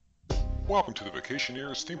Welcome to the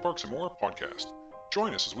Vacationeers, Theme Parks, and More podcast.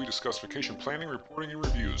 Join us as we discuss vacation planning, reporting, and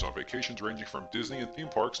reviews on vacations ranging from Disney and theme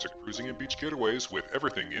parks to cruising and beach getaways with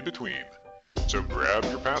everything in between. So grab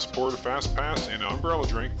your passport, a fast pass, and an umbrella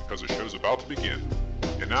drink because the show's about to begin.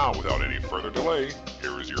 And now, without any further delay,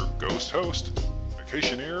 here is your ghost host,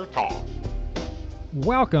 Vacationeer Tom.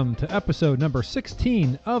 Welcome to episode number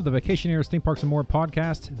 16 of the Vacationeers, Theme Parks, and More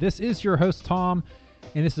podcast. This is your host, Tom,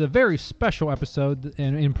 and this is a very special episode,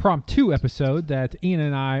 an impromptu episode that Ian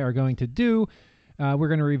and I are going to do. We're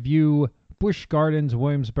going to review Busch Gardens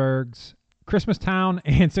Williamsburg's Christmas Town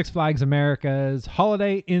and Six Flags America's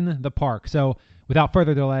Holiday in the Park. So without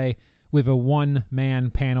further delay, we have a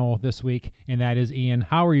one-man panel this week, and that is Ian.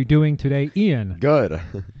 How are you doing today, Ian? Good.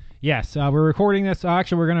 Yes, we're recording this.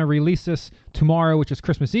 Actually, we're going to release this tomorrow, which is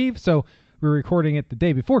Christmas Eve. So we're recording it the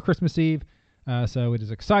day before Christmas Eve. So it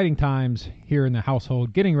is exciting times here in the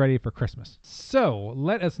household getting ready for Christmas. So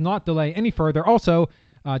let us not delay any further. Also,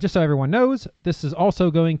 just so everyone knows, this is also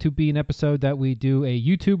going to be an episode that we do a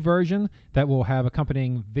YouTube version that will have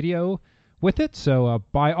accompanying video with it. So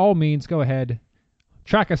by all means, go ahead,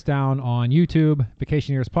 track us down on YouTube,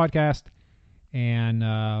 Vacationeers Podcast,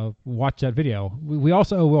 and watch that video. We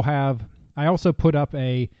also will have, I also put up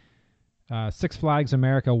a Six Flags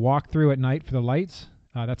America walkthrough at night for the lights.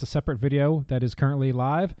 That's a separate video that is currently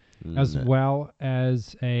live, as well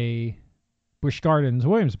as a Busch Gardens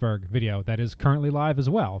Williamsburg video that is currently live as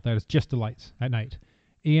well. That is just the lights at night.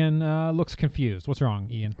 Ian looks confused. What's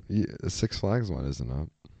wrong, Ian? Yeah, the Six Flags one isn't up.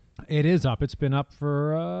 It is up. It's been up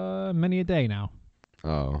for many a day now.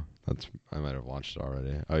 Oh, I might have watched it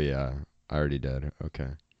already. Oh yeah, I already did. Okay.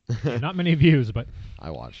 Not many views, but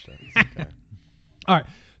I watched it. It's okay. All right.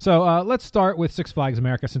 So let's start with Six Flags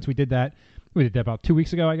America since we did that. We did that about 2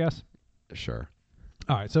 weeks ago, I guess. Sure.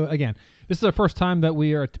 All right. So again, this is the first time that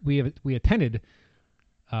we attended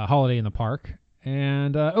Holiday in the Park,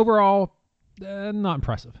 and overall, not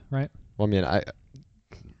impressive, right? Well, I mean, I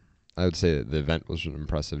would say the event was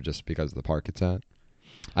impressive just because of the park it's at.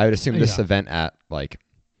 I would assume this event at like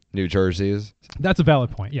New Jersey's. That's a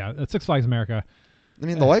valid point. Yeah, at Six Flags America. I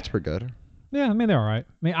mean, the lights were good. Yeah, I mean they're all right.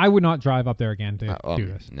 I mean, I would not drive up there again to do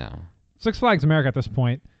this. No. Six Flags America at this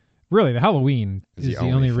point, really, the Halloween is the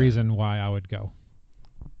only reason why I would go.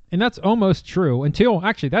 And that's almost true until,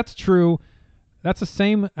 actually, that's true. That's the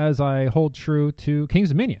same as I hold true to Kings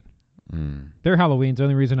Dominion. Their Halloween's the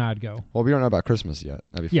only reason I'd go. Well, we don't know about Christmas yet.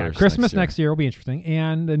 That'd be first Christmas next year will be interesting,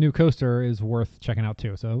 and the new coaster is worth checking out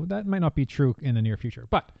too. So that might not be true in the near future.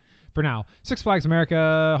 But for now, Six Flags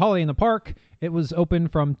America Holiday in the Park, it was open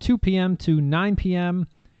from 2 p.m. to 9 p.m.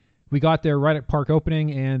 We got there right at park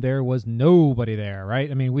opening, and there was nobody there, right?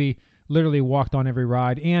 I mean, we literally walked on every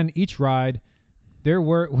ride, and each ride, we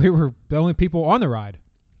were the only people on the ride,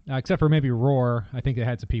 except for maybe Roar. I think they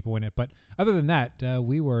had some people in it, but other than that,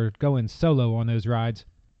 we were going solo on those rides.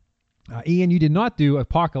 Ian, you did not do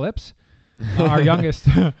Apocalypse. Our youngest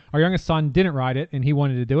son didn't ride it, and he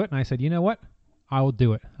wanted to do it, and I said, you know what? I will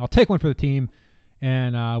do it. I'll take one for the team,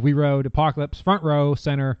 and we rode Apocalypse, front row,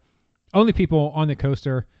 center, only people on the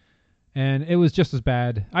coaster. And it was just as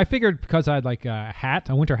bad. I figured because I had like a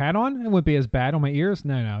winter hat on, it wouldn't be as bad on my ears.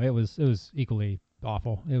 No, it was equally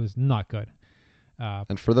awful. It was not good.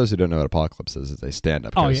 And for those who don't know what Apocalypse is, it's a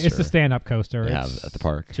stand-up coaster. Oh, yeah, it's the stand-up coaster. They have at the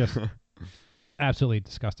park. Just absolutely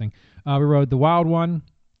disgusting. We rode the Wild One,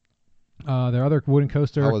 their other wooden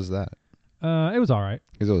coaster. How was that? It was all right.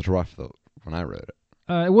 Because it was rough though when I rode it.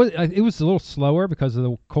 It was a little slower because of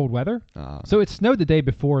the cold weather. So it snowed the day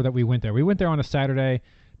before that we went there. We went there on a Saturday.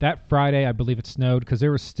 That Friday, I believe it snowed because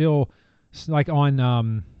there was still, like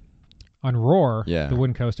on Roar, the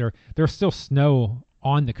wooden coaster, there was still snow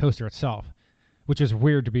on the coaster itself, which is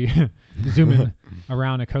weird to be zooming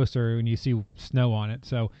around a coaster when you see snow on it.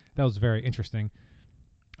 So that was very interesting.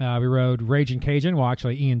 We rode Raging Cajun. Well,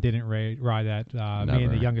 actually, Ian didn't ride that. Me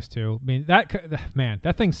and the youngest two. I mean,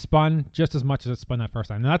 that thing spun just as much as it spun that first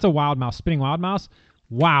time. Now, that's a Wild Mouse, spinning Wild Mouse.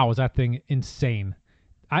 Wow, is that thing insane.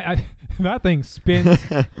 That thing spins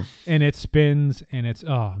and it spins and it's,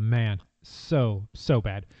 oh man, so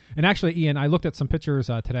bad. And actually, Ian, I looked at some pictures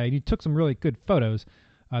today. You took some really good photos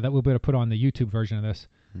that we'll be able to put on the YouTube version of this,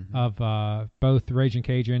 of both Raging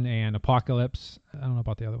Cajun and Apocalypse. I don't know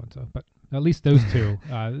about the other ones though, but at least those two.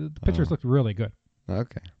 The pictures looked really good.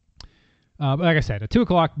 Okay. But like I said, at 2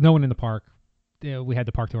 o'clock, no one in the park. We had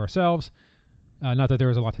the park to ourselves. Not that there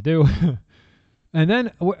was a lot to do. And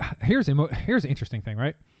then here's the interesting thing,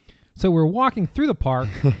 right? So we're walking through the park,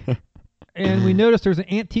 and we noticed there's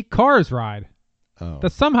an antique cars ride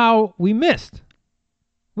that somehow we missed.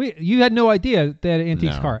 You had no idea they had an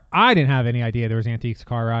antiques car. I didn't have any idea there was an antiques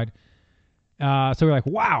car ride. So we're like,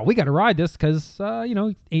 wow, we got to ride this because,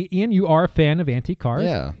 Ian, you are a fan of antique cars.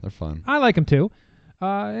 Yeah, they're fun. I like them too.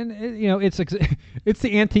 It's it's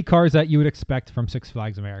the antique cars that you would expect from Six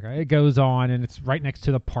Flags America. It goes on, and it's right next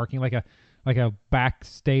to the parking, like a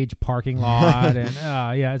backstage parking lot, and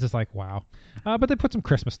it's just like wow. But they put some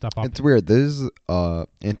Christmas stuff up. It's weird. Those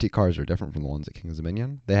antique cars are different from the ones at Kings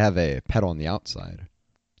Dominion. They have a pedal on the outside.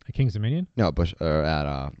 At Kings Dominion? No,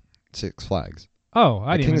 at Six Flags. Oh,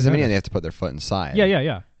 I didn't. Kings Dominion, they have to put their foot inside.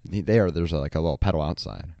 Yeah. There's like a little pedal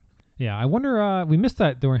outside. Yeah, I wonder. We missed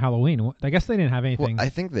that during Halloween. I guess they didn't have anything. Well, I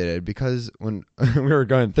think they did because when we were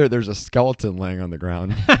going through, there's a skeleton laying on the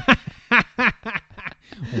ground.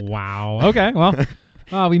 Wow. Okay.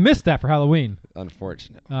 Well, we missed that for Halloween.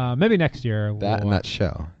 Unfortunate. Maybe next year. And that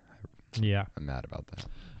show. Yeah. I'm mad about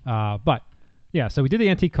that. But yeah, so we did the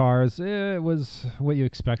antique cars. It was what you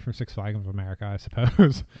expect from Six Flags of America, I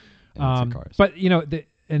suppose. Antique cars. But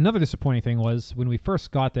another disappointing thing was when we first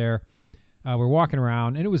got there. We're walking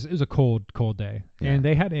around, and it was a cold day, and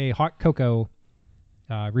they had a hot cocoa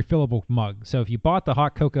refillable mug. So if you bought the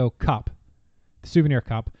hot cocoa cup, the souvenir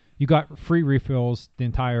cup, you got free refills the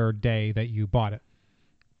entire day that you bought it.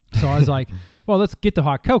 So I was like, well, let's get the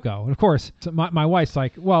hot cocoa. And of course, my wife's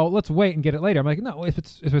like, well, let's wait and get it later. I'm like, no, if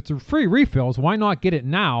it's free refills, why not get it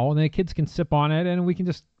now? And the kids can sip on it, and we can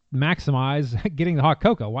just maximize getting the hot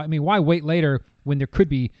cocoa. Why wait later when there could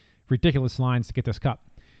be ridiculous lines to get this cup?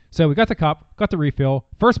 So we got the cup, got the refill.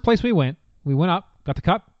 First place we went up, got the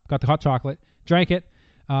cup, got the hot chocolate, drank it.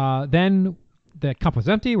 Then the cup was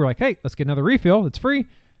empty. We're like, hey, let's get another refill. It's free.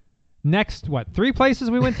 Next, 3 places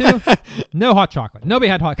we went to? No hot chocolate. Nobody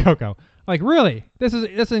had hot cocoa. Like, really? This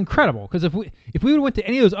is incredible. Because if we would have went to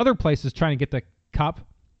any of those other places trying to get the cup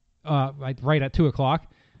right at 2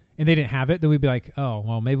 o'clock and they didn't have it, then we'd be like, oh,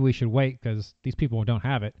 well, maybe we should wait because these people don't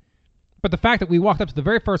have it. But the fact that we walked up to the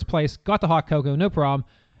very first place, got the hot cocoa, no problem,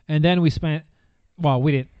 and then we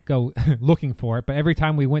didn't go looking for it, but every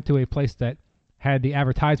time we went to a place that had the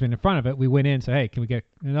advertisement in front of it, we went in and said, hey, can we get,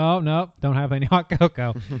 no, don't have any hot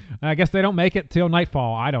cocoa. I guess they don't make it till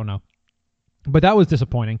nightfall. I don't know. But that was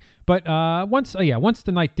disappointing. But once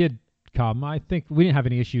the night did come, I think we didn't have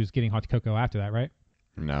any issues getting hot cocoa after that, right?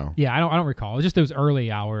 No. Yeah, I don't recall. It was just those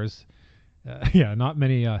early hours. Not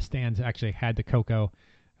many stands actually had the cocoa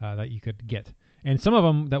that you could get. And some of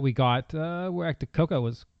them that we got, where the cocoa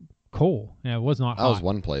was cold. Yeah, it was not hot. That was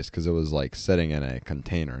one place because it was like sitting in a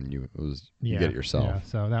container and you get it yourself. Yeah,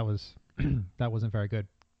 so that was that wasn't very good.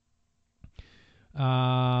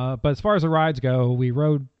 But as far as the rides go, we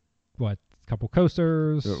rode a couple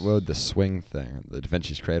coasters. We rode the swing thing, the Da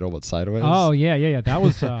Vinci's Cradle. What side it was? Oh yeah. That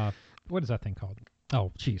was what is that thing called?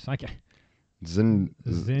 Oh, jeez, I can't.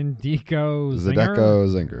 Zydeco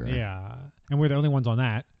Zinger. Yeah, and we're the only ones on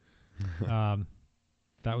that.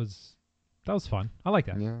 That was fun. I like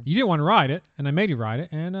that. Yeah. You didn't want to ride it, and I made you ride it,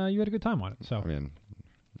 and you had a good time on it. So I mean,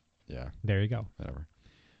 yeah. There you go. Whatever.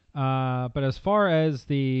 But as far as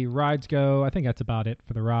the rides go, I think that's about it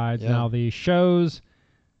for the rides. Yeah. Now the shows,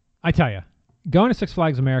 I tell you, going to Six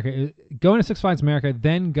Flags America,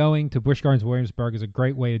 then going to Busch Gardens Williamsburg is a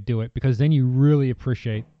great way to do it because then you really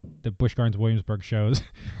appreciate the Busch Gardens Williamsburg shows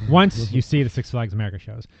once you see the Six Flags America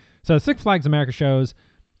shows. So the Six Flags America shows,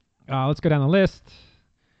 let's go down the list.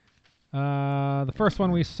 The first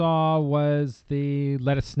one we saw was the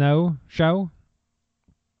Let It Snow show,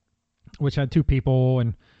 which had 2 people,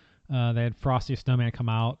 and they had Frosty Snowman come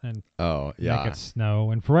out and make it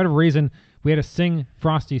snow. And for whatever reason, we had to sing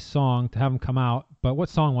Frosty's song to have him come out. But what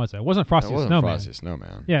song was it? It wasn't Frosty Snowman. Frosty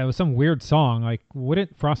Snowman. Yeah, it was some weird song. Like,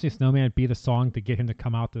 wouldn't Frosty Snowman be the song to get him to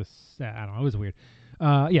come out I don't know. It was weird.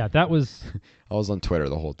 That was... I was on Twitter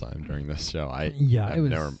the whole time during this show. It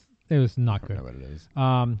was not good. I don't know what it is.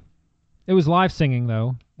 It was live singing,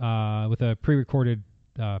 though, with a pre-recorded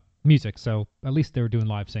music, so at least they were doing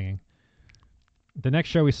live singing. The next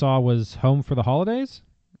show we saw was Home for the Holidays,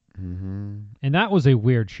 and that was a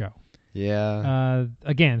weird show. Yeah.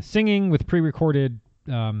 Again, singing with pre-recorded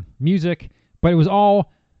music, but it was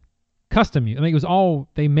all custom. I mean, it was all,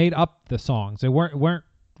 they made up the songs. They weren't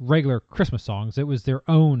regular Christmas songs. It was their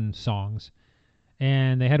own songs,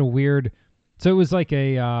 and they had a weird... So it was like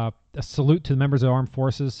a salute to the members of the armed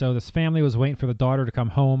forces. So this family was waiting for the daughter to come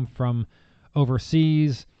home from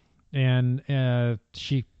overseas, and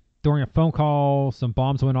during a phone call, some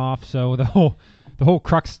bombs went off. So the whole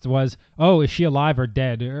crux was, oh, is she alive or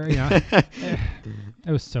dead? Or, it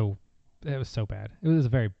was so bad. It was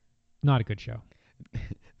not a good show.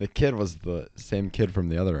 The kid was the same kid from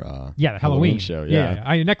the other the Halloween show. Yeah.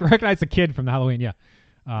 I recognize the kid from the Halloween. Yeah,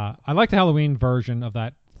 I like the Halloween version of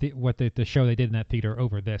that. What the show they did in that theater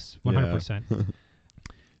over this 100%.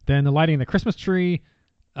 Then the lighting of the Christmas tree,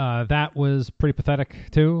 that was pretty pathetic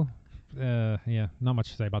too. Yeah, not much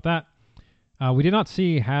to say about that. We did not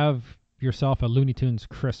see Have Yourself a Looney Tunes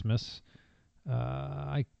Christmas.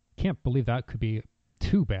 I can't believe that could be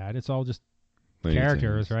too bad. It's all just Looney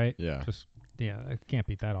characters, Tunes. right? Yeah. It can't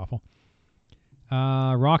be that awful.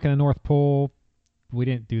 Rock in the North Pole, we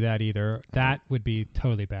didn't do that either. That would be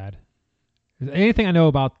totally bad. Anything I know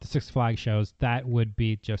about the Six Flags shows, that would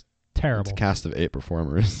be just terrible. It's a cast of 8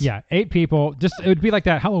 performers. Yeah, 8 people. Just it would be like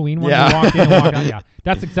that Halloween one. Yeah. You walked in and walked out. Yeah,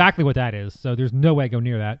 that's exactly what that is. So there's no way I go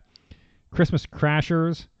near that. Christmas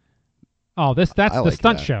Crashers. Oh, that's the like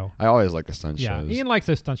stunt that. show. I always like the stunt Yeah, shows. Ian likes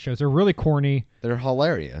those stunt shows. They're really corny. They're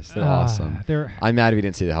hilarious. They're awesome. I'm mad we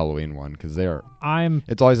didn't see the Halloween one because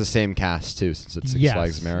it's always the same cast too since it's Six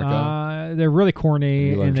Flags America. They're really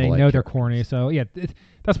corny and they know they're characters. corny. So yeah,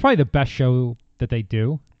 that's probably the best show that they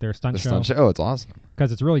do. Their stunt show. Oh, it's awesome.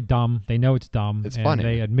 Because it's really dumb. They know it's dumb. It's and funny.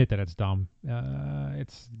 They admit that it's dumb.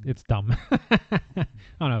 It's dumb. I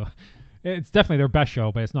don't know. It's definitely their best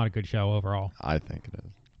show, but it's not a good show overall. I think it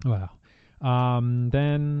is. Wow.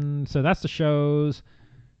 So that's the shows.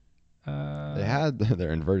 They had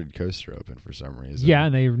their inverted coaster open for some reason. Yeah,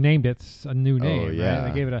 and they named it a new name. Oh, yeah. Right?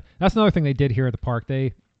 They gave it that's another thing they did here at the park.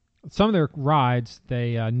 Some of their rides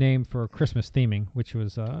they named for Christmas theming, which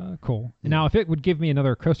was cool. Yeah. Now, if it would give me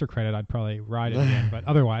another coaster credit, I'd probably ride it again. But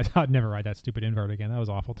otherwise, I'd never ride that stupid invert again. That was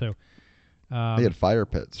awful too. They had fire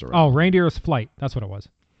pits around. Oh, Reindeer's Flight. That's what it was.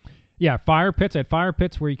 Yeah, fire pits. I had fire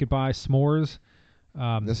pits where you could buy s'mores.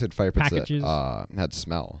 This had fire pits packages. that had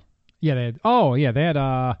smell. Yeah, they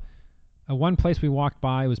had one place we walked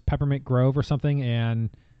by was Peppermint Grove or something, and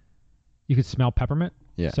you could smell peppermint.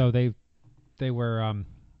 Yeah. So they were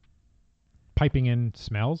piping in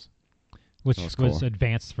smells, which was cool.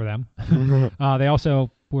 advanced for them. They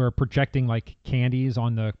also were projecting like candies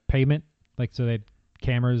on the pavement, like so they had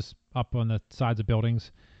cameras up on the sides of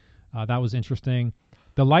buildings. That was interesting.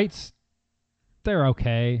 The lights, they're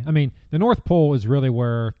okay. I mean, the North Pole is really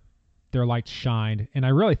where their lights shined, and I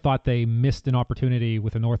really thought they missed an opportunity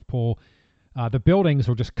with the North Pole. The buildings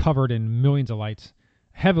were just covered in millions of lights,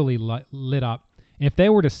 heavily lit up. And if they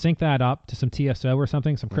were to sync that up to some TSO or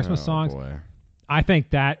something, some Christmas songs, boy. I think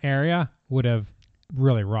that area would have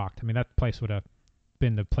really rocked. I mean, that place would have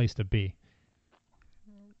been the place to be.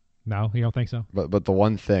 No, you don't think so? But the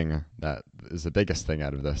one thing that is the biggest thing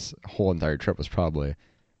out of this whole entire trip was probably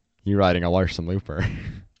you riding a Larson Looper.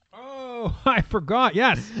 Oh, I forgot.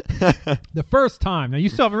 Yes. The first time. Now, you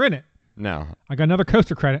still haven't ridden it. No. I got another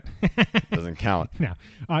coaster credit. Doesn't count. No.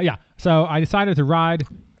 Yeah. So I decided to ride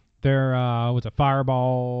their, what's it,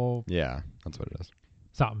 Fireball? Yeah, that's what it is.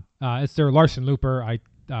 Something. It's their Larson Looper.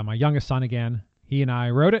 My youngest son again. He and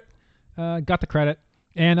I rode it. Got the credit.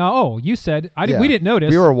 And, you said, we didn't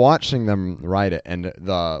notice. We were watching them ride it, and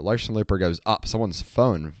the Larson Looper goes up. Someone's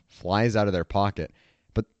phone flies out of their pocket,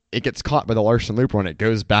 but it gets caught by the Larson Looper when it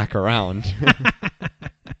goes back around.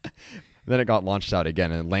 Then it got launched out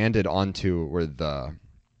again and landed onto where the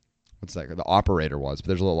operator was. But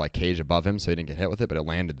there's a little like cage above him, so he didn't get hit with it, but it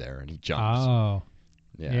landed there, and he jumps. Oh.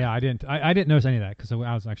 Yeah, I didn't notice any of that because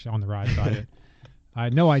I was actually on the ride, so I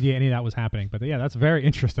had no idea any of that was happening. But yeah, that's very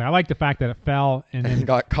interesting. I like the fact that it fell and then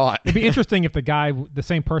got caught. It'd be interesting if the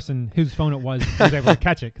same person whose phone it was able to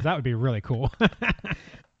catch it, because that would be really cool.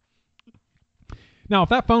 Now, if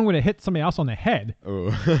that phone would have hit somebody else on the head,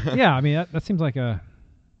 yeah, I mean, that seems like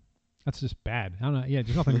that's just bad. I don't know. Yeah,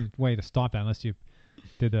 there's nothing way to stop that unless you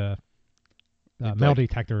did the metal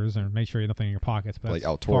detectors and make sure you have nothing in your pockets. But like that's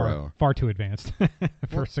El Toro. far too advanced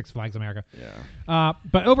for Six Flags America. Yeah.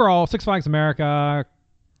 But overall, Six Flags America,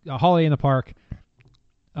 Holiday in the Park,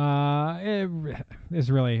 it is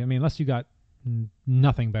really, I mean, unless you got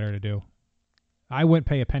nothing better to do, I wouldn't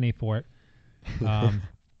pay a penny for it.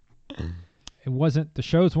 It wasn't, the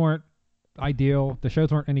shows weren't ideal. The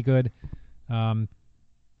shows weren't any good. The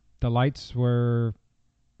lights were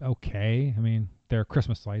okay. I mean, they're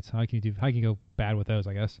Christmas lights. How can you go bad with those,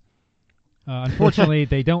 I guess? Unfortunately,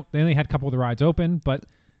 they only had a couple of the rides open, but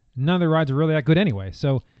none of the rides are really that good anyway.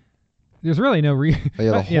 So there's really no reason.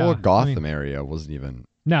 The whole Gotham area wasn't even.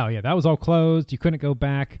 No, yeah, that was all closed. You couldn't go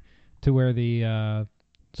back to where the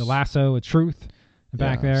lasso of truth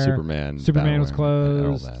back there. Superman was closed.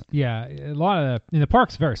 And all that. Yeah, a lot of the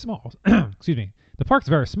park's very small. Excuse me. The park's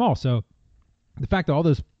very small, so the fact that all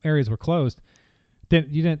those areas were closed,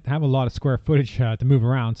 you didn't have a lot of square footage to move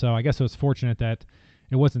around. So I guess it was fortunate that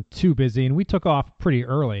it wasn't too busy, and we took off pretty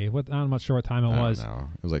early. I'm not sure what time it was. No,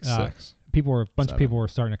 it was like 6. A bunch of people were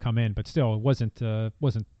starting to come in, but still, it wasn't too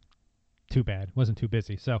bad. It wasn't too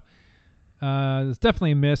busy. So it's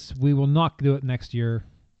definitely a miss. We will not do it next year.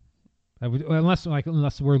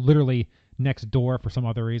 Unless we're literally next door for some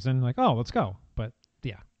other reason, like, oh, let's go. But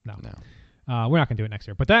yeah, no. We're not gonna do it next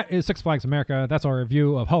year. But that is Six Flags America. That's our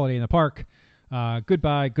review of Holiday in the Park.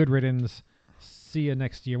 Goodbye, good riddance. See you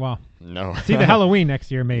next year. Well, no. See the Halloween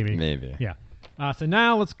next year, maybe. Maybe. Yeah. So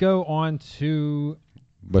now let's go on to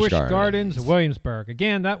Busch Gardens, Williamsburg.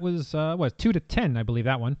 Again, that was 2 to 10, I believe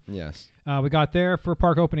that one. Yes. We got there for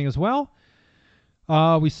park opening as well.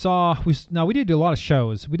 We did do a lot of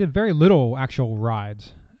shows. We did very little actual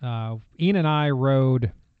rides. Ian and I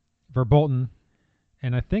rode Verbolten,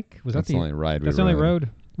 and I think that's the only ride. That's the only road.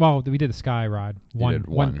 Well, we did the Sky Ride,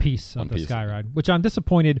 one piece of the Sky Ride, which I'm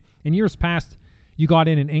disappointed. In years past, you got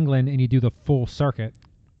in England and you do the full circuit,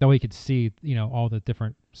 that way you could see all the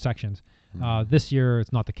different sections. This year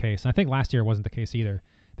it's not the case. And I think last year it wasn't the case either.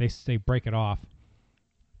 They break it off,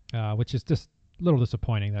 which is just a little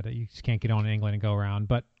disappointing that you just can't get on in England and go around.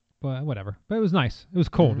 But whatever. But it was nice. It was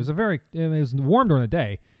cold. Mm-hmm. It was warm during the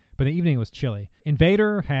day, but in the evening it was chilly.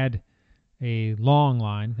 Invader had a long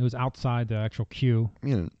line. It was outside the actual queue.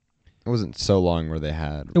 It wasn't so long where they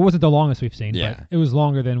had. It wasn't the longest we've seen, Yeah. but it was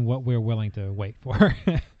longer than what we're willing to wait for.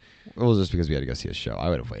 It was just because we had to go see a show. I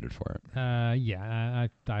would have waited for it. Yeah,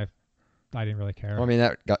 I didn't really care. Well, I mean,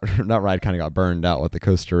 that ride kind of got burned out with the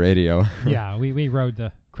Coaster Radio. Yeah, we rode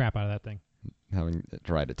the crap out of that thing. Having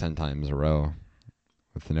to ride it 10 times a row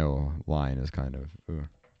with no line is kind of. Ooh.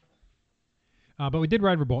 But we did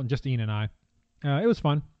ride Verbolten, just Ian and I. It was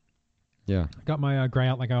fun. Yeah. Got my gray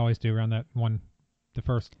out like I always do around the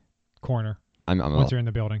first corner. Once you're in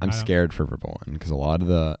the building. I'm scared for Verbolten because a lot of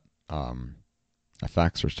the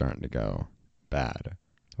effects are starting to go bad.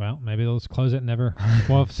 Well, maybe they'll just close it and never.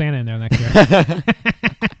 We'll have Santa in there next year.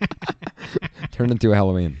 Turn into a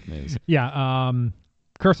Halloween maze. Yeah.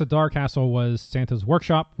 Curse of Dark Castle was Santa's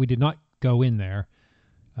workshop. We did not go in there.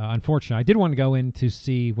 Unfortunately, I did want to go in to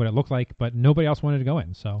see what it looked like, but nobody else wanted to go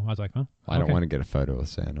in. So I was like, I don't want to get a photo with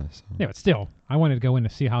Santa. So. Yeah, but still, I wanted to go in to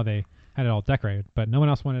see how they had it all decorated, but no one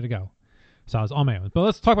else wanted to go. So I was on my own. But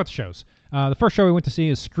let's talk about the shows. The first show we went to see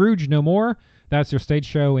is Scrooge No More. That's their stage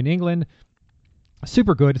show in England.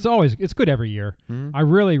 Super good. It's good every year. Mm-hmm. I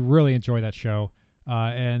really, really enjoy that show.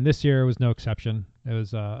 And this year was no exception. It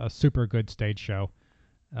was a super good stage show.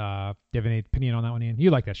 Do you have any opinion on that one, Ian? You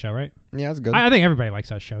like that show, right? Yeah, it's good. I think everybody likes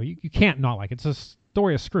that show. You can't not like it. It's a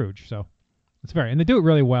story of Scrooge, so it's and they do it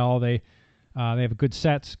really well. They have good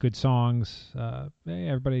sets, good songs.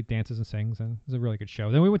 Everybody dances and sings, and it's a really good show.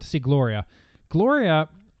 Then we went to see Gloria. Gloria,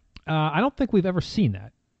 I don't think we've ever seen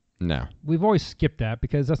that. No. We've always skipped that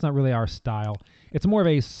because that's not really our style. It's more of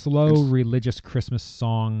a slow, religious Christmas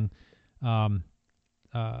song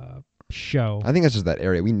show. I think it's just that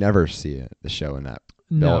area. We never see the show in that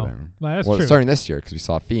building. Well, that's true. Starting this year because we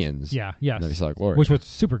saw Fiends. Yeah, yes. And then we saw Gloria. Which was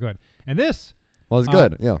super good. And this... Well, it's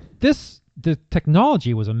good, yeah. The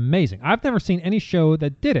technology was amazing. I've never seen any show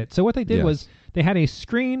that did it. So what they did was they had a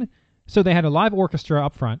screen. So they had a live orchestra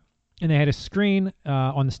up front, and they had a screen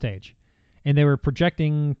on the stage. And they were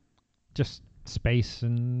projecting just space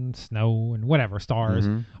and snow and whatever, stars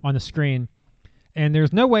on the screen. And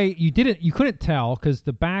there's no way you couldn't tell because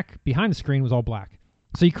the back behind the screen was all black.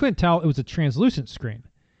 So you couldn't tell it was a translucent screen.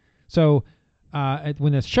 So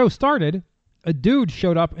when the show started, a dude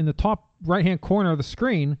showed up in the top right-hand corner of the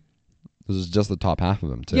screen. This is just the top half of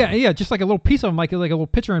them, too. Yeah, just like a little piece of them, like a little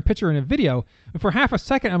picture in a video. And for half a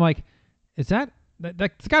second, I'm like, is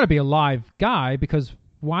that's got to be a live guy because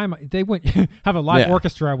why am I? They wouldn't have a live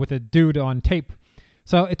orchestra with a dude on tape.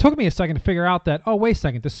 So it took me a second to figure out that, oh, wait a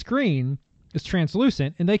second, the screen is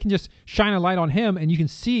translucent, and they can just shine a light on him, and you can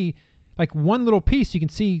see like one little piece. You can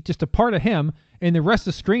see just a part of him, and the rest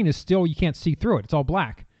of the screen is still, you can't see through it. It's all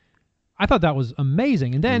black. I thought that was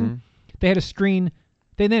amazing. And then they had a screen.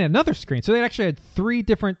 They then had another screen. So they actually had 3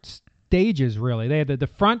 different stages, really. They had the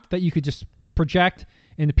front that you could just project,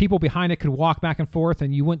 and the people behind it could walk back and forth,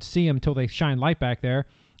 and you wouldn't see them until they shine light back there.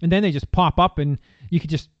 And then they just pop up, and you could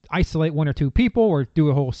just isolate 1 or 2 people or do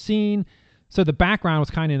a whole scene. So the background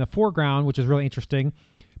was kind of in the foreground, which is really interesting.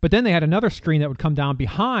 But then they had another screen that would come down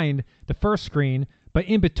behind the first screen, but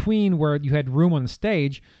in between where you had room on the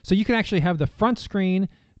stage. So you could actually have the front screen,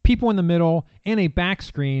 people in the middle, and a back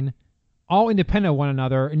screen, all independent of one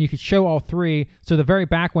another, and you could show all 3. So the very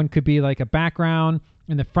back one could be like a background,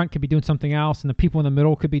 and the front could be doing something else, and the people in the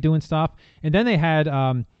middle could be doing stuff. And then they had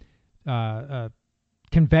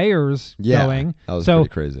conveyors going. That was pretty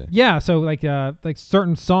crazy. Yeah, so like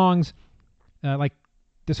certain songs, like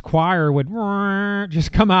this choir would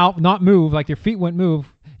just come out, not move, like your feet wouldn't move.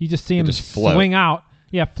 You just see them just swing out.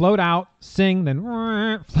 Yeah, float out, sing, then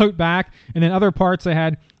float back. And then other parts they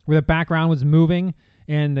had where the background was moving,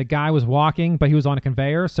 and the guy was walking, but he was on a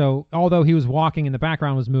conveyor. So although he was walking and the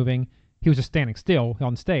background was moving, he was just standing still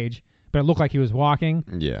on stage, but it looked like he was walking.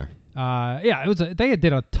 Yeah. It was. They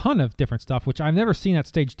did a ton of different stuff, which I've never seen that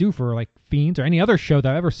stage do for like Fiends or any other show that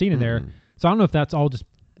I've ever seen in there. So I don't know if that's all just.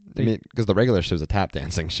 I mean, because the regular show's a tap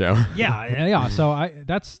dancing show. Yeah. So I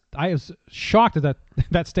was shocked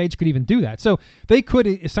that stage could even do that. So they could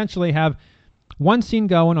essentially have one scene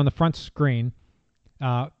going on the front screen,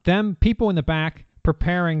 them people in the back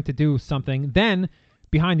preparing to do something. Then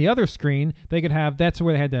behind the other screen, they could have. That's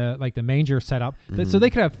where they had the manger set up. So they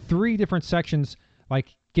could have 3 different sections,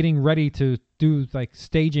 like getting ready to do like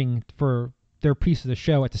staging for their piece of the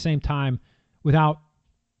show at the same time, without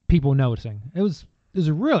people noticing. It was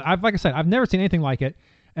really, like I said, I've never seen anything like it.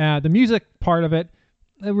 The music part of it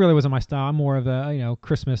really wasn't my style. I'm more of the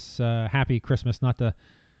Christmas, happy Christmas, not the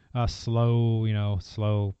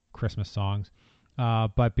slow Christmas songs.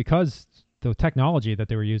 But because the technology that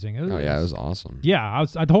they were using, it was awesome. Yeah,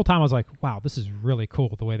 the whole time I was like, wow, this is really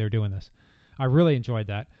cool the way they're doing this. I really enjoyed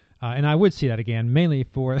that, and I would see that again, mainly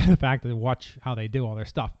for the fact that watch how they do all their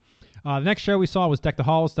stuff. The next show we saw was Deck the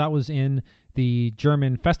Halls. That was in the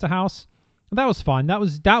German Festa House. That was fun. That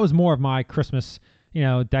was more of my Christmas,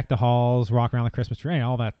 deck the halls, rock around the Christmas tree,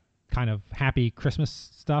 all that kind of happy Christmas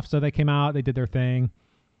stuff. So they came out, they did their thing.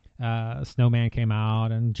 Snowman came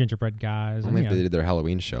out and gingerbread guys. I think they did their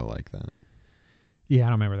Halloween show like that. Yeah, I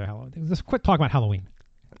don't remember their Halloween. Let's quit talking about Halloween.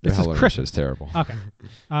 Their Halloween show is terrible. Okay.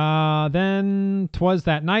 Then 'Twas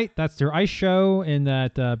That Night. That's their ice show in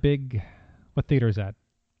that big. What theater is that?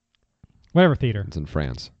 Whatever theater. It's in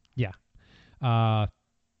France. Yeah.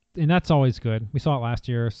 And that's always good. We saw it last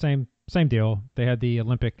year. Same deal. They had the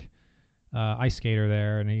Olympic ice skater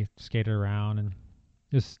there, and he skated around. And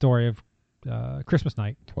this story of Christmas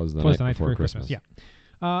night. Twas the night before Christmas. Yeah.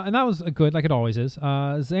 And that was good, like it always is.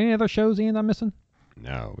 Is there any other shows, Ian, I'm missing?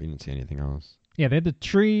 No, we didn't see anything else. Yeah, they had the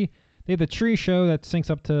tree. They have the tree show that syncs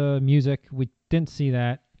up to music. We didn't see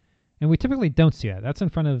that, and we typically don't see that. That's in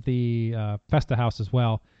front of the Festa House as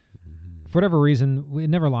well. Mm-hmm. For whatever reason, it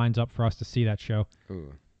never lines up for us to see that show.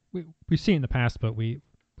 Ooh. We've seen it in the past, but we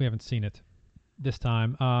haven't seen it this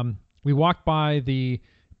time. We walked by the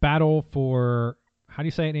battle for, how do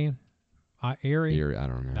you say it, Ian? Erie? I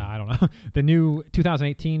don't know. I don't know. The new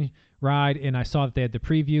 2018 ride, and I saw that they had the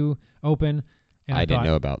preview open. And I didn't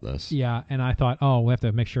know about this. Yeah, and I thought, we have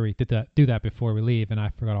to make sure we do that before we leave, and I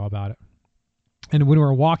forgot all about it. And when we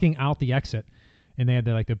were walking out the exit, and they had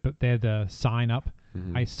the sign up,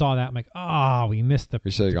 I saw that. I'm like, we missed the.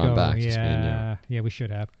 We should have gone back. Yeah, we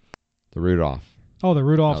should have. The Rudolph. Oh, the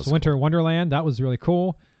Rudolph's Winter Wonderland. That was really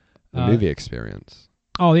cool. The movie experience.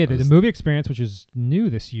 Oh, yeah, the movie experience, which is new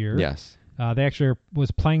this year. Yes. They actually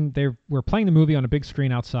was playing. They were playing the movie on a big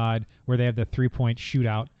screen outside, where they have the 3-point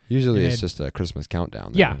shootout. Usually, it's just a Christmas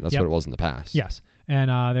countdown. There. Yeah, that's what it was in the past. Yes, and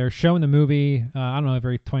they're showing the movie. I don't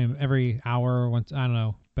know, every hour once. I don't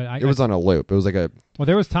know, but it was on a loop. It was like a. Well,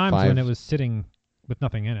 there was times when it was sitting with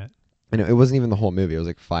nothing in it. And it wasn't even the whole movie. It was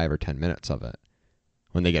like 5 or 10 minutes of it.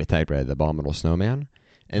 When they get attacked by the abominable snowman,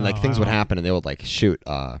 and things would happen, and they would shoot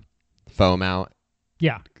foam out.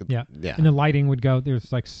 Yeah. And the lighting would go.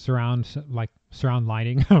 There's surround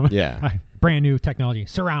lighting. Yeah. Brand new technology,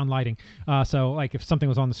 surround lighting. So if something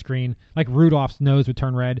was on the screen, Rudolph's nose would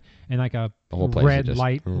turn red, and a red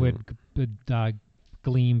light would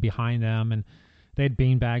gleam behind them, and they had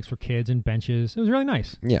bean bags for kids and benches. It was really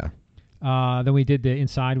nice. Yeah. Then we did the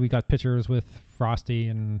inside. We got pictures with Frosty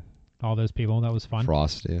and all those people. That was fun.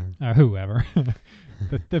 Frosty. Whoever.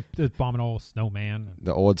 the abominable snowman.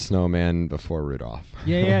 The old snowman before Rudolph.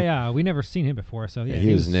 Yeah. We never seen him before, so yeah.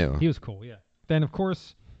 He was new. He was cool, yeah. Then, of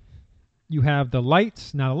course, you have the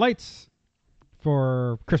lights. Now, the lights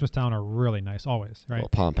for Christmastown are really nice, always, right? Well,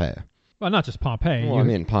 Pompeii. Well, not just Pompeii. Well,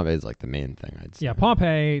 Pompeii is the main thing, I'd say. Yeah,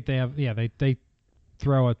 Pompeii, they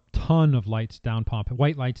throw a ton of lights down Pompeii,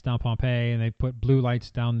 white lights down Pompeii, and they put blue lights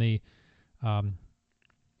down the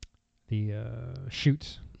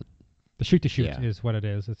chutes. The shoot-to-shoot is what it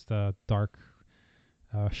is. It's the dark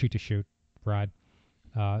shoot-to-shoot ride.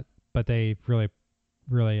 But they really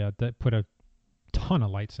they put a ton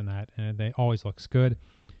of lights in that, and they always looks good.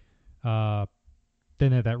 Then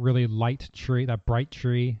they have that really light tree, that bright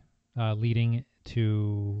tree leading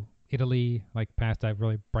to Italy, past that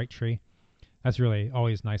really bright tree. That's really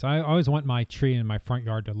always nice. I always want my tree in my front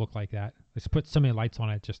yard to look like that. Just put so many lights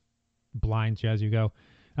on it, it just blinds you as you go.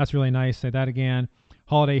 That's really nice. Say that again.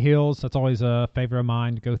 Holiday Hills, that's always a favorite of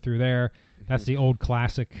mine to go through there. That's the old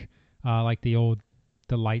classic, the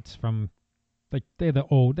lights from, they have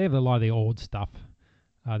a lot of the old stuff,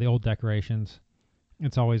 the old decorations.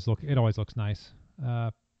 It always looks nice.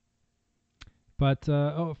 But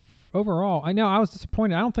overall, I know I was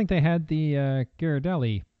disappointed. I don't think they had the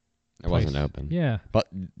Ghirardelli. It wasn't open. Yeah. But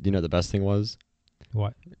the best thing was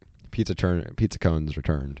what? Pizza cones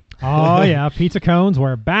returned. Oh yeah, pizza cones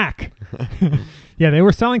were back. Yeah, they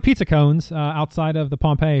were selling pizza cones outside of the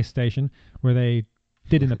Pompeii station where they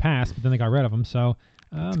did in the past, but then they got rid of them. So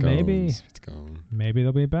maybe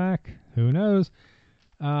they'll be back. Who knows?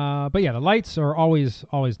 But yeah, the lights are always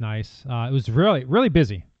nice. It was really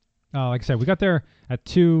busy. Like I said, we got there at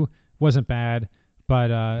 2, wasn't bad, but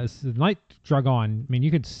as the night drug on, I mean, you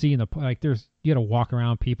could see you had to walk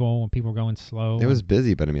around people when people were going slow. It was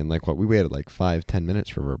busy, but I mean, we waited 5-10 minutes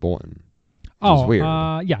for Verbolten. Oh, was weird.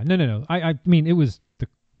 Yeah, no. I mean, it was the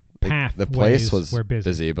path. The place was were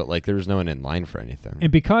busy, but there was no one in line for anything. And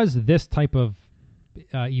because this type of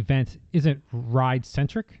event isn't ride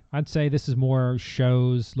centric, I'd say this is more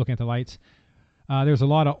shows, looking at the lights. There's a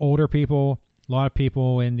lot of older people, a lot of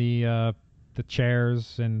people in the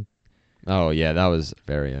chairs, and oh yeah, that was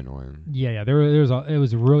very annoying. Yeah, it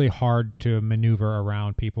was really hard to maneuver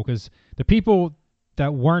around people because the people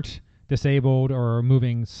that weren't disabled or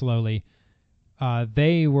moving slowly,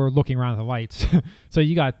 they were looking around at the lights. So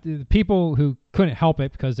you got the people who couldn't help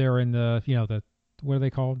it because they were in the what are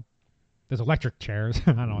they called? There's electric chairs.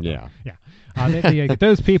 I don't know. Yeah. You got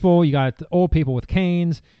those people. You got old people with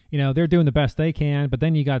canes. They're doing the best they can. But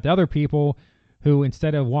then you got the other people who,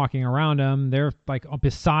 instead of walking around them, they're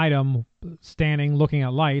beside them, standing, looking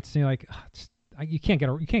at lights. And you're like, you can't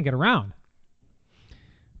get around.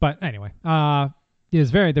 But anyway,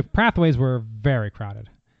 the pathways were very crowded,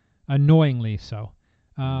 annoyingly so.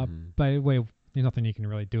 But wait, there's nothing you can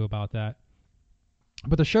really do about that.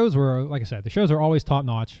 But the shows were, like I said, the shows are always top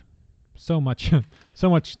notch. So much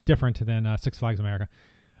different than Six Flags America.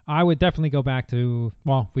 I would definitely go back to.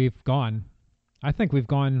 Well, I think we've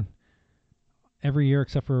gone every year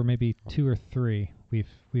except for maybe 2 or 3. We've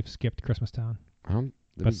skipped Christmastown.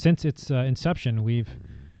 But since its inception, we've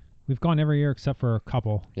gone every year except for a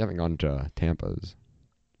couple. You haven't gone to Tampa's.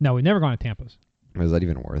 No, we've never gone to Tampa's. Is that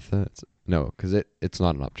even worth it? No, because it's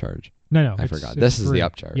not an upcharge. No, I forgot. This is the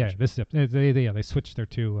upcharge. Yeah, this is they switched their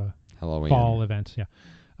 2 Halloween fall events.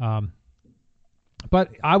 Yeah.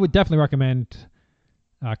 But I would definitely recommend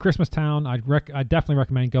Christmastown. I'd definitely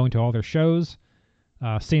recommend going to all their shows,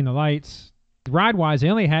 seeing the lights. Ride-wise, they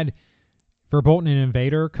only had Verbolten and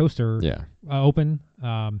Invader coaster open.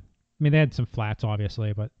 I mean, they had some flats,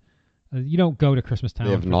 obviously, but you don't go to Christmastown.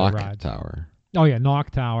 They have for Knock the rides. Tower. Oh, yeah,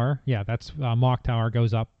 Knock Tower. Yeah, that's Mock Tower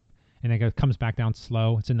goes up, and then it comes back down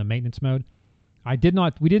slow. It's in the maintenance mode. We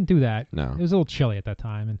didn't do that. No. It was a little chilly at that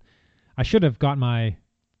time, and I should have got my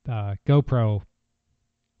GoPro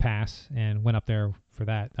pass and went up there for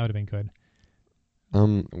that. That would have been good.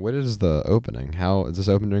 What is the opening? How is this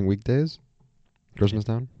open during weekdays?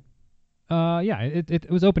 Christmastown? Yeah, it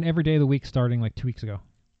was open every day of the week starting 2 weeks ago.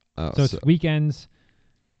 Oh, so it's weekends.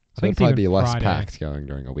 So it'd probably be less packed going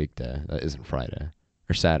during a weekday. That isn't Friday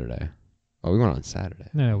or Saturday. Oh, we went on Saturday.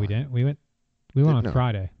 No, we didn't. We went on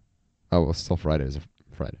Friday. Oh, well, still Friday is a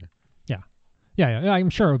Friday. Yeah. I'm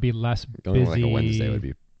sure it would be less going busy. On a Wednesday would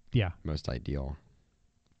be most ideal.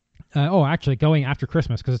 Actually, going after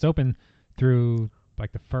Christmas because it's open through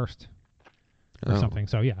the 1st or something.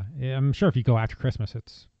 So yeah, I'm sure if you go after Christmas,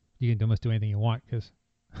 you can almost do anything you want because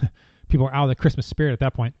people are out of the Christmas spirit at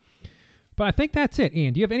that point. But I think that's it.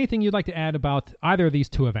 Ian, do you have anything you'd like to add about either of these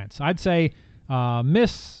 2 events? I'd say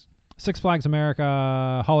miss Six Flags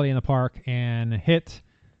America Holiday in the Park and hit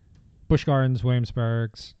Busch Gardens,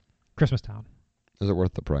 Williamsburg's Christmastown. Is it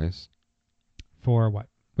worth the price? For what?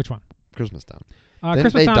 Which one? Christmastown.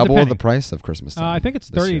 Christmastown they double depending. the price of Christmastown. I think it's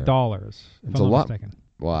 $30. It's a lot. Mistaken.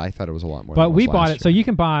 Well, I thought it was a lot more. But we bought it, year. so you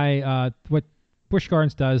can buy what Busch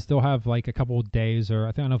Gardens does. They'll have a couple of days, or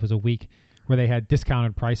I don't know if it was a week, where they had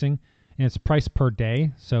discounted pricing, and it's price per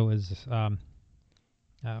day. So is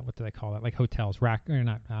what do they call it? Like hotels, rack or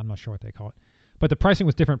not? I'm not sure what they call it. But the pricing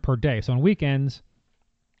was different per day. So on weekends,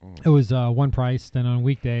 it was one price. Then on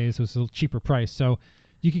weekdays, it was a little cheaper price. So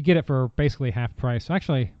you could get it for basically half price. So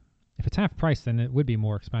actually, if it's half price, then it would be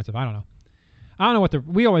more expensive. I don't know.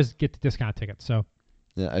 We always get the discount tickets. So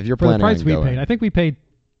yeah, if you're for planning the price on we going, paid, I think we paid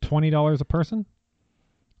 $20 a person.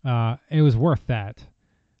 It was worth that.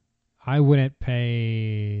 I wouldn't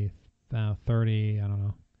pay 30. I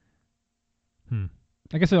don't know.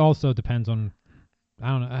 I guess it also depends on. I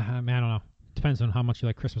don't know. Depends on how much you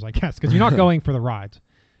like Christmas, I guess, because you're not going for the rides.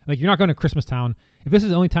 You're not going to Christmastown. If this is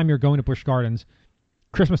the only time you're going to Busch Gardens,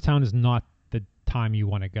 Christmastown is not the time you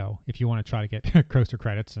want to go if you want to try to get coaster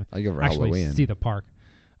credits and actually Halloween. see the park.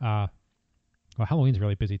 Well, Halloween's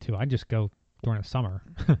really busy too. I just go during the summer.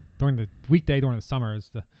 During the weekday, during the summer is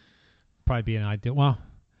the probably be an ideal. Well,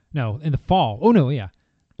 no, in the fall. Oh no, yeah.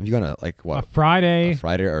 If you're gonna like what? A Friday. A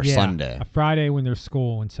Friday or yeah, Sunday? A Friday when there's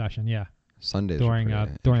school in session. Yeah. Sundays during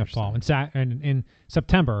the fall. And in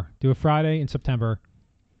September, do a Friday in September.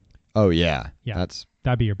 Oh yeah. Yeah.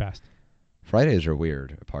 That'd be your best. Fridays are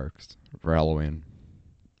weird at parks for Halloween.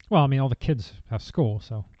 Well, I mean, all the kids have school,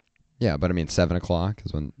 so. Yeah, but I mean, 7 o'clock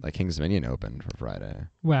is when like Kings Dominion opened for Friday.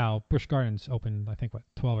 Well, Busch Gardens opened, I think,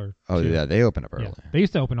 12 or 2. Oh yeah, they open up early. Yeah. They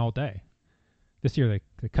used to open all day. This year they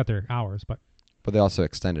cut their hours, but they also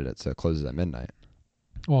extended it so it closes at midnight.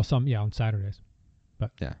 Well, on Saturdays, but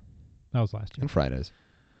yeah, that was last year. And Fridays.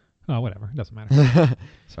 Oh, whatever, it doesn't matter.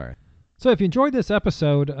 Sorry. So if you enjoyed this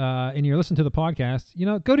episode and you're listening to the podcast,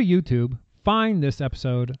 go to YouTube, find this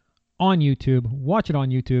episode on YouTube, watch it on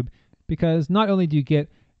YouTube, because not only do you get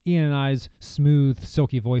Ian and I's smooth,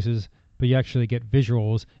 silky voices, but you actually get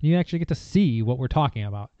visuals, and you actually get to see what we're talking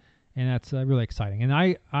about, and that's really exciting. And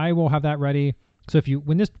I will have that ready. So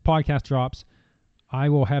when this podcast drops, I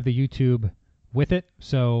will have the YouTube with it.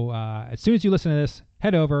 So as soon as you listen to this,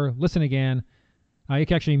 head over, listen again. You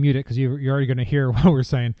can actually mute it because you're already going to hear what we're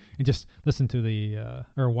saying, and just listen to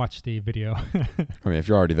or watch the video. I mean, if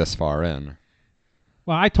you're already this far in.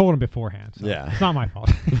 Well, I told him beforehand. So yeah. It's not my fault.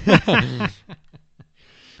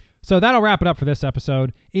 So that'll wrap it up for this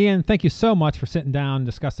episode. Ian, thank you so much for sitting down and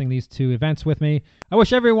discussing these two events with me. I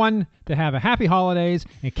wish everyone to have a happy holidays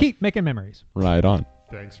and keep making memories. Right on.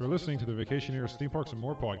 Thanks for listening to the Vacationeers Theme Parks and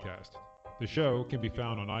More podcast. The show can be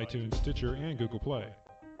found on iTunes, Stitcher, and Google Play.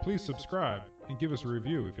 Please subscribe and give us a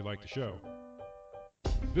review if you like the show.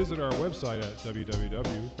 Visit our website at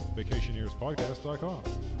www.vacationeerspodcast.com.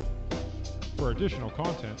 For additional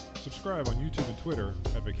content, subscribe on YouTube and Twitter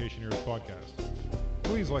at Vacationeers Podcast.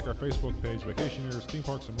 Please like our Facebook page, Vacationeers Theme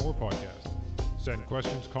Parks and More Podcast. Send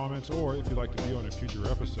questions, comments, or if you'd like to be on a future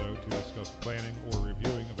episode to discuss planning or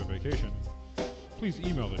reviewing of a vacation, please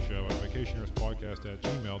email the show at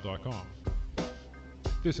vacationeerspodcast@gmail.com.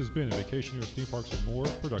 This has been a Vacationeers Theme Parks and More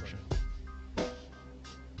production.